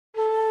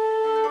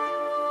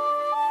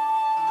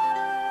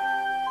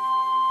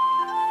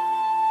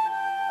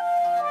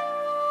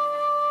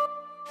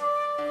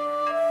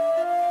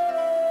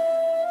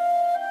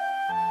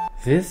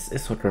This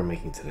is what we're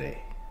making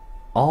today.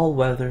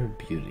 All-weather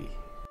beauty.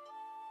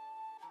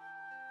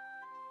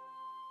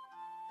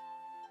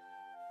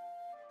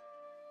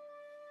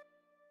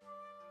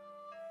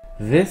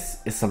 This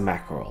is a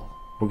mackerel.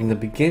 We're going to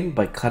begin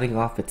by cutting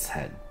off its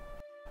head.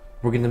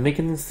 We're going to make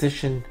an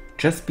incision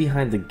just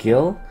behind the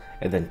gill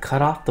and then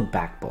cut off the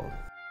backbone.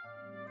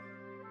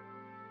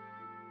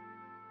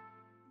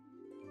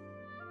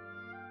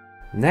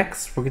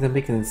 Next, we're going to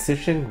make an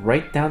incision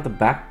right down the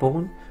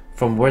backbone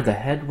from where the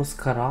head was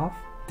cut off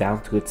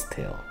down to its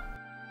tail.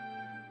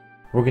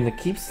 We're going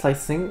to keep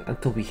slicing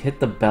until we hit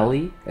the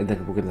belly and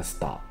then we're going to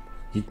stop.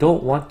 You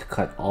don't want to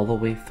cut all the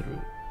way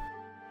through.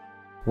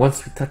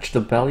 Once we touch the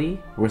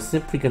belly, we're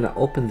simply going to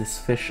open this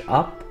fish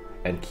up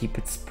and keep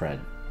it spread.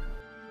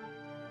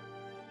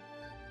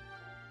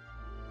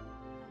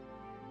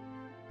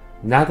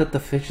 Now that the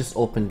fish is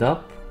opened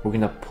up, we're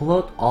going to pull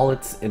out all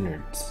its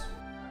innards.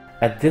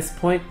 At this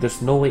point,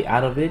 there's no way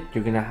out of it.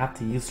 You're going to have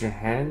to use your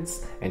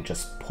hands and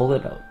just pull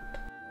it out.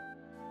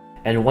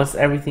 And once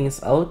everything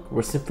is out,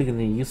 we're simply going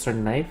to use our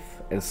knife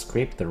and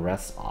scrape the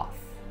rest off.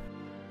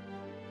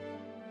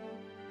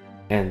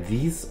 And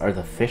these are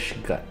the fish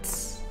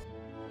guts.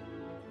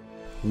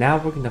 Now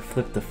we're going to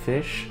flip the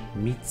fish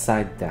meat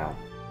side down.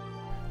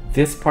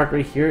 This part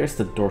right here is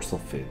the dorsal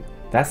fin.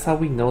 That's how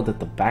we know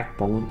that the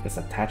backbone is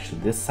attached to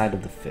this side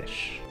of the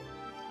fish.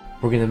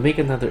 We're going to make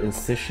another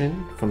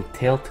incision from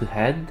tail to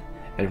head,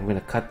 and we're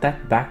going to cut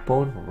that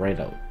backbone right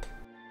out.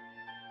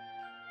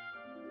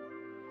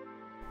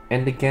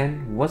 And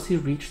again, once you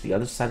reach the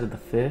other side of the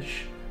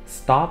fish,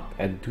 stop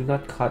and do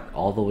not cut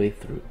all the way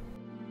through.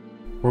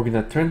 We're going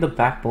to turn the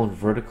backbone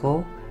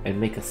vertical and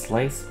make a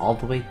slice all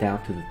the way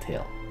down to the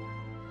tail.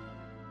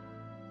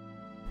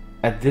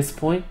 At this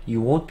point, you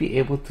won't be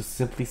able to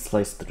simply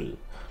slice through.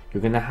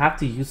 You're going to have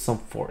to use some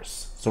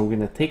force. So we're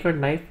going to take our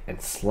knife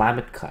and slam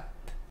it cut.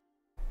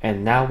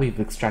 And now we've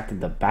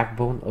extracted the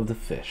backbone of the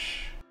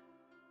fish.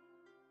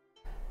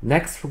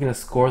 Next, we're going to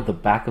score the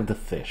back of the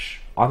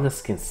fish on the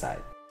skin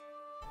side.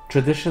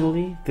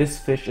 Traditionally, this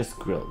fish is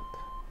grilled,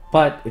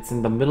 but it's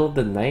in the middle of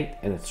the night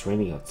and it's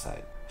raining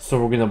outside. So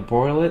we're going to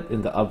broil it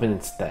in the oven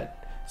instead.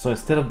 So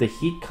instead of the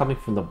heat coming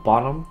from the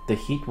bottom, the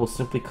heat will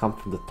simply come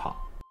from the top.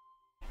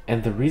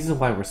 And the reason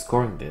why we're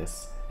scoring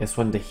this is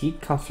when the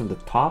heat comes from the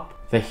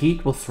top, the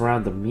heat will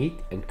surround the meat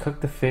and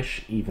cook the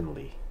fish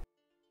evenly.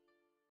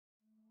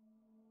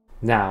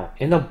 Now,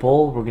 in a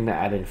bowl, we're going to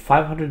add in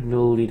 500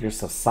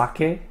 milliliters of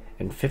sake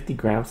and 50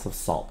 grams of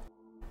salt.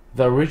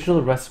 The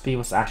original recipe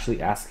was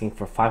actually asking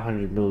for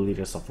 500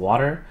 milliliters of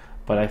water,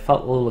 but I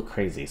felt a little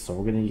crazy, so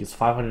we're going to use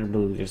 500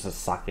 milliliters of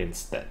sake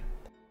instead.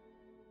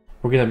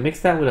 We're going to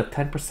mix that with a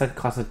 10%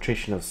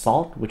 concentration of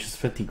salt, which is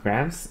 50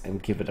 grams,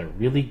 and give it a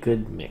really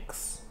good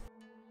mix.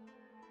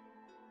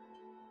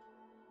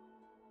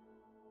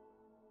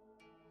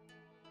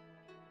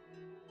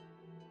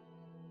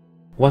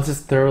 Once it's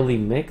thoroughly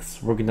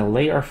mixed, we're going to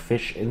lay our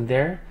fish in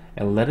there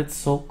and let it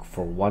soak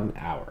for 1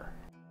 hour.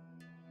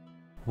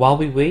 While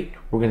we wait,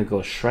 we're going to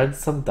go shred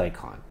some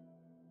daikon.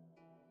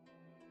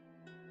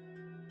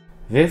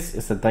 This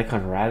is the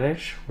daikon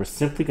radish. We're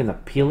simply going to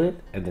peel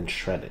it and then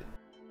shred it.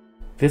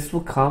 This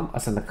will come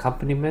as an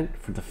accompaniment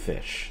for the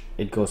fish.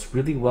 It goes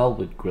really well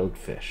with grilled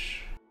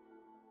fish.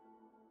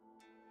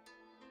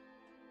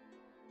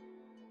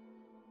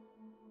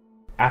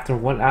 After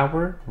 1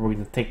 hour, we're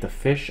going to take the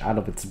fish out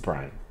of its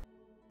brine.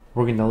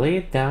 We're going to lay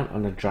it down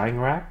on a drying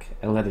rack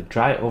and let it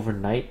dry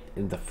overnight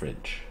in the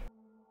fridge.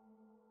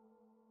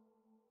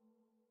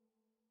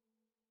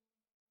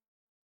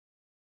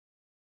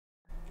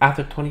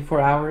 After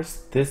 24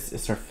 hours, this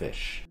is our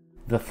fish.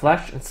 The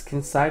flesh and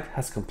skin side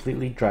has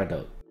completely dried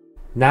out.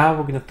 Now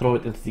we're going to throw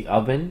it into the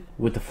oven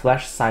with the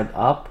flesh side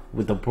up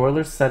with the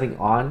broiler setting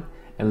on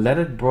and let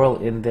it broil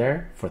in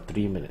there for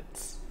 3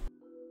 minutes.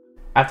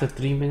 After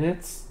 3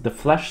 minutes, the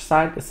flesh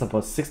side is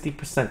about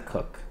 60%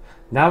 cooked.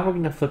 Now we're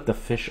going to flip the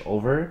fish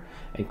over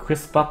and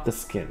crisp up the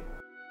skin.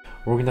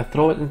 We're going to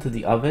throw it into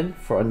the oven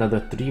for another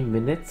 3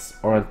 minutes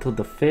or until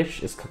the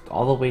fish is cooked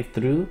all the way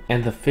through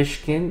and the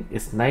fish skin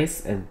is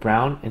nice and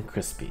brown and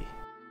crispy.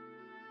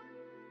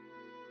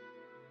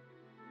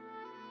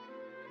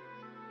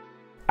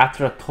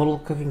 After a total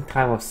cooking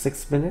time of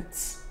 6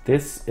 minutes,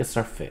 this is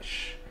our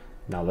fish.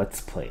 Now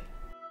let's plate.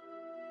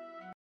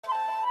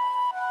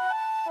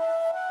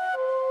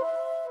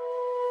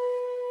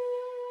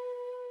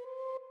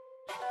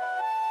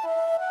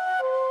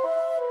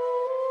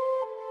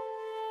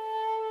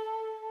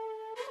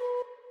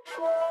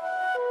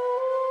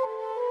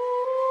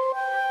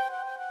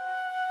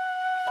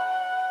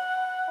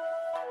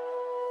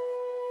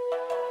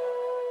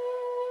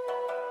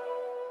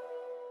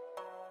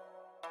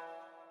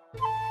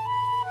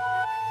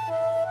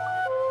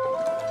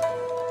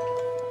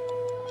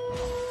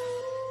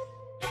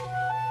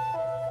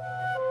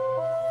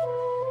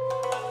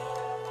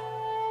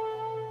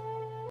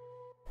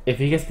 If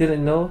you guys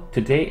didn't know,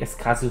 today is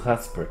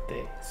Kazuha's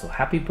birthday, so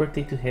happy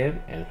birthday to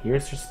him and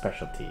here's your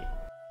specialty.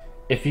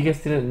 If you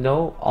guys didn't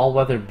know, All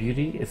Weather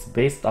Beauty is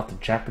based off the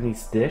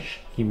Japanese dish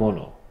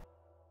himono.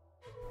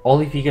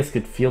 Only if you guys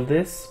could feel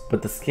this,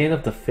 but the skin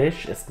of the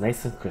fish is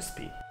nice and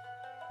crispy.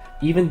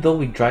 Even though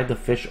we dried the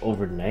fish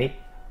overnight,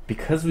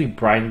 because we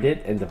brined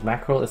it and the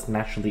mackerel is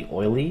naturally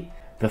oily,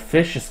 the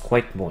fish is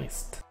quite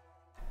moist.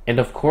 And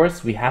of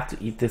course, we have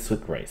to eat this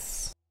with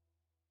rice.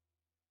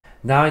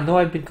 Now I know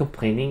I've been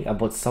complaining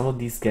about some of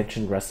these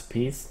Genshin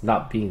recipes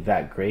not being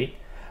that great,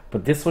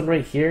 but this one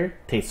right here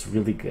tastes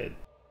really good.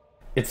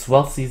 It's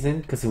well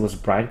seasoned because it was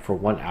brined for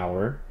 1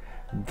 hour,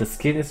 the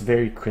skin is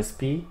very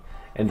crispy,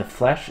 and the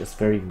flesh is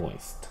very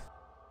moist.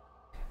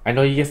 I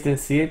know you guys didn't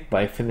see it,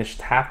 but I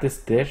finished half this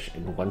dish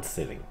in one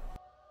sitting.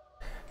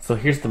 So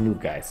here's the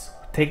move, guys.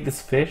 Take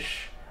this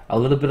fish, a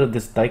little bit of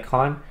this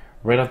daikon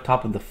right on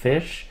top of the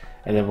fish,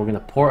 and then we're going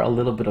to pour a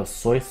little bit of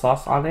soy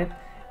sauce on it,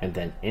 and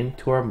then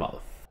into our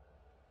mouth.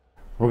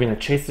 We're going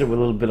to chase it with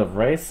a little bit of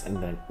rice,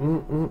 and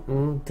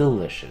then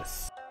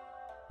delicious.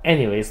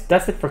 Anyways,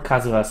 that's it for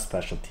Kazuha's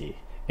specialty.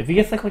 If you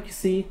guys like what you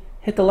see,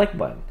 hit the like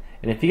button.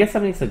 And if you guys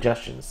have any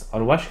suggestions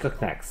on what I should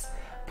cook next,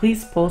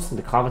 please post in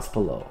the comments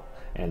below.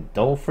 And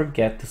don't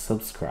forget to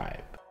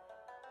subscribe.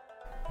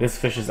 This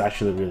fish is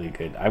actually really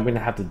good. I'm gonna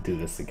have to do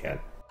this again.